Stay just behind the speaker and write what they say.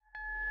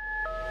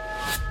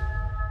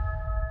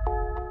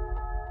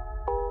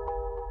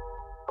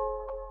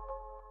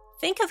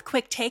Think of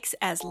Quick Takes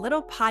as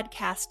little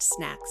podcast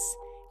snacks.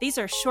 These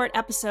are short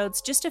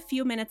episodes, just a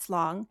few minutes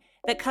long,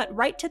 that cut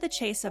right to the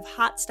chase of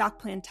hot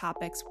stock plan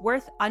topics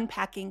worth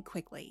unpacking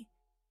quickly.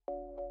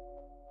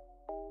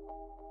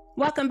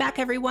 Welcome back,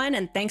 everyone,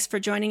 and thanks for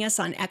joining us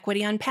on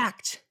Equity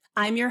Unpacked.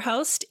 I'm your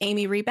host,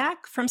 Amy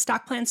Reback from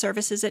Stock Plan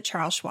Services at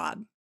Charles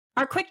Schwab.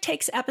 Our Quick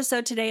Takes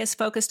episode today is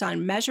focused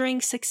on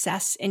measuring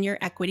success in your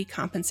equity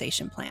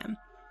compensation plan.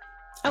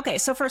 Okay,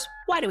 so first,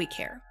 why do we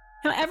care?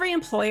 Now, every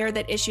employer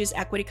that issues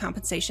equity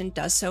compensation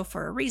does so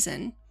for a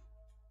reason.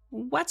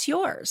 What's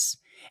yours?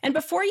 And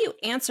before you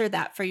answer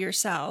that for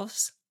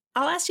yourselves,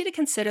 I'll ask you to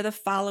consider the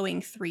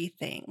following three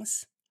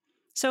things.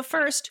 So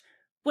first,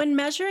 when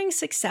measuring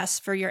success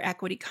for your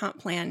equity comp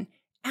plan,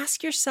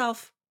 ask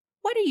yourself,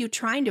 what are you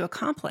trying to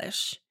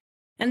accomplish?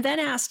 And then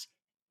ask,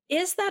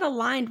 is that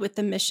aligned with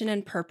the mission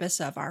and purpose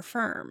of our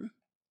firm?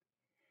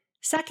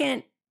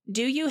 Second,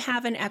 do you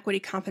have an equity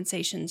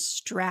compensation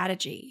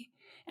strategy?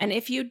 And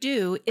if you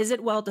do, is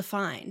it well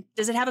defined?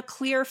 Does it have a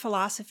clear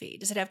philosophy?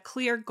 Does it have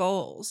clear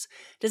goals?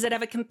 Does it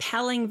have a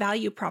compelling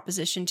value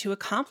proposition to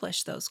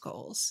accomplish those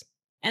goals?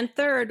 And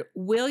third,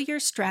 will your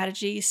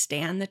strategy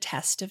stand the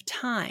test of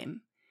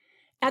time?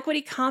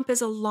 Equity comp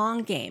is a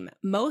long game.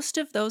 Most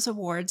of those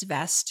awards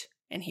vest,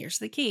 and here's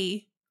the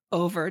key,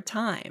 over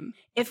time.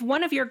 If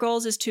one of your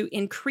goals is to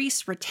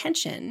increase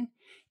retention,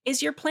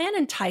 is your plan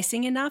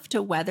enticing enough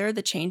to weather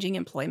the changing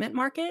employment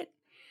market?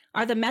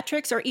 Are the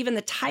metrics or even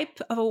the type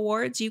of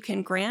awards you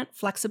can grant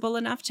flexible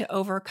enough to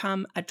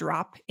overcome a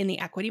drop in the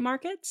equity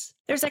markets?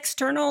 There's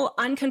external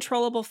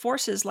uncontrollable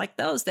forces like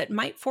those that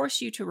might force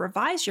you to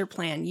revise your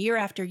plan year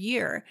after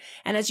year.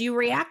 And as you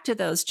react to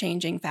those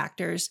changing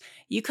factors,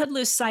 you could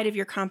lose sight of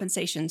your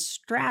compensation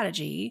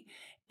strategy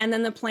and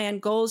then the plan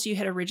goals you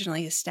had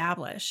originally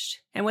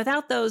established. And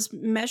without those,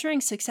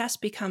 measuring success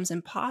becomes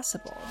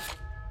impossible.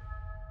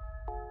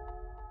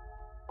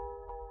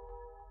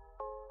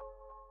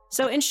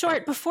 So in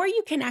short, before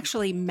you can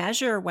actually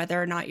measure whether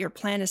or not your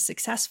plan is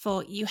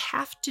successful, you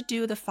have to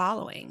do the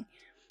following.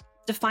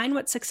 Define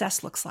what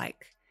success looks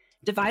like.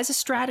 Devise a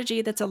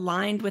strategy that's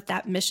aligned with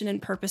that mission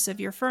and purpose of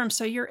your firm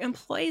so your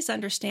employees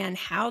understand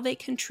how they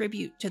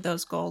contribute to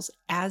those goals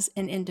as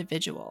an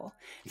individual.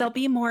 They'll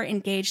be more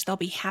engaged, they'll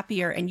be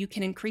happier, and you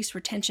can increase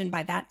retention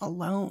by that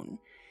alone.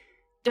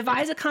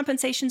 Devise a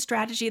compensation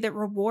strategy that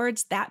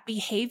rewards that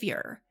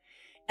behavior.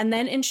 And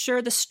then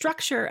ensure the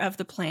structure of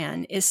the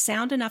plan is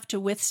sound enough to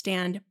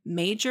withstand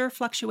major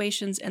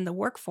fluctuations in the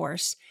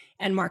workforce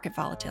and market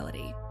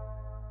volatility.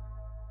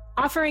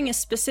 Offering a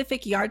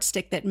specific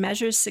yardstick that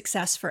measures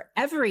success for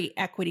every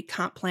equity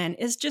comp plan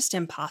is just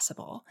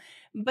impossible.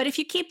 But if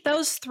you keep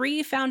those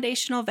three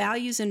foundational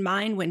values in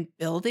mind when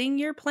building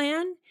your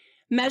plan,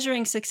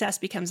 measuring success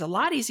becomes a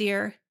lot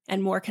easier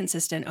and more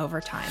consistent over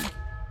time.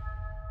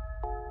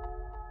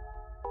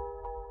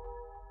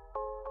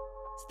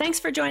 Thanks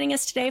for joining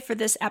us today for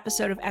this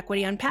episode of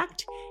Equity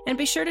Unpacked, and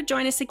be sure to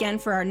join us again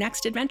for our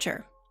next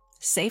adventure.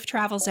 Safe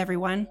travels,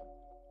 everyone.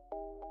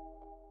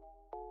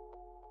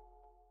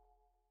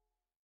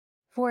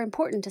 For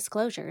important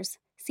disclosures,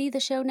 see the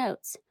show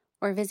notes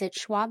or visit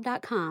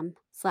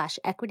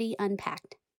schwab.com/equityunpacked.